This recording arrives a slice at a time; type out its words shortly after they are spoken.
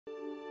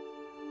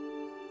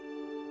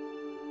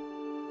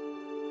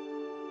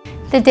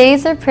The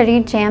days are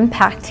pretty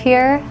jam-packed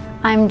here.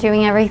 I'm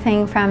doing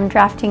everything from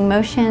drafting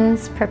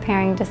motions,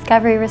 preparing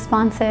discovery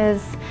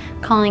responses,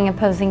 calling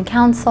opposing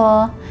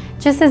counsel,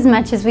 just as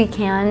much as we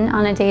can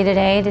on a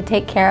day-to-day to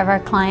take care of our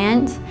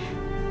client.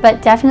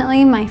 But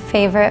definitely my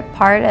favorite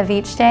part of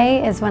each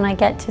day is when I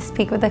get to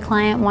speak with the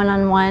client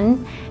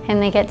one-on-one and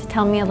they get to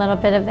tell me a little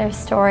bit of their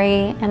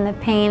story and the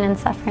pain and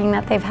suffering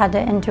that they've had to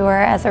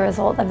endure as a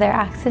result of their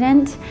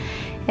accident.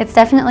 It's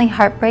definitely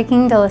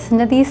heartbreaking to listen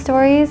to these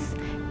stories,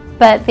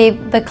 but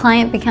the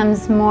client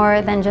becomes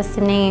more than just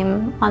a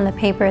name on the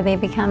paper. They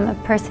become a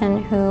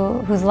person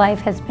whose life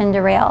has been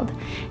derailed.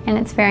 And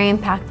it's very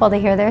impactful to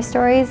hear their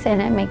stories,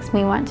 and it makes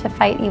me want to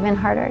fight even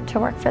harder to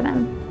work for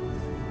them.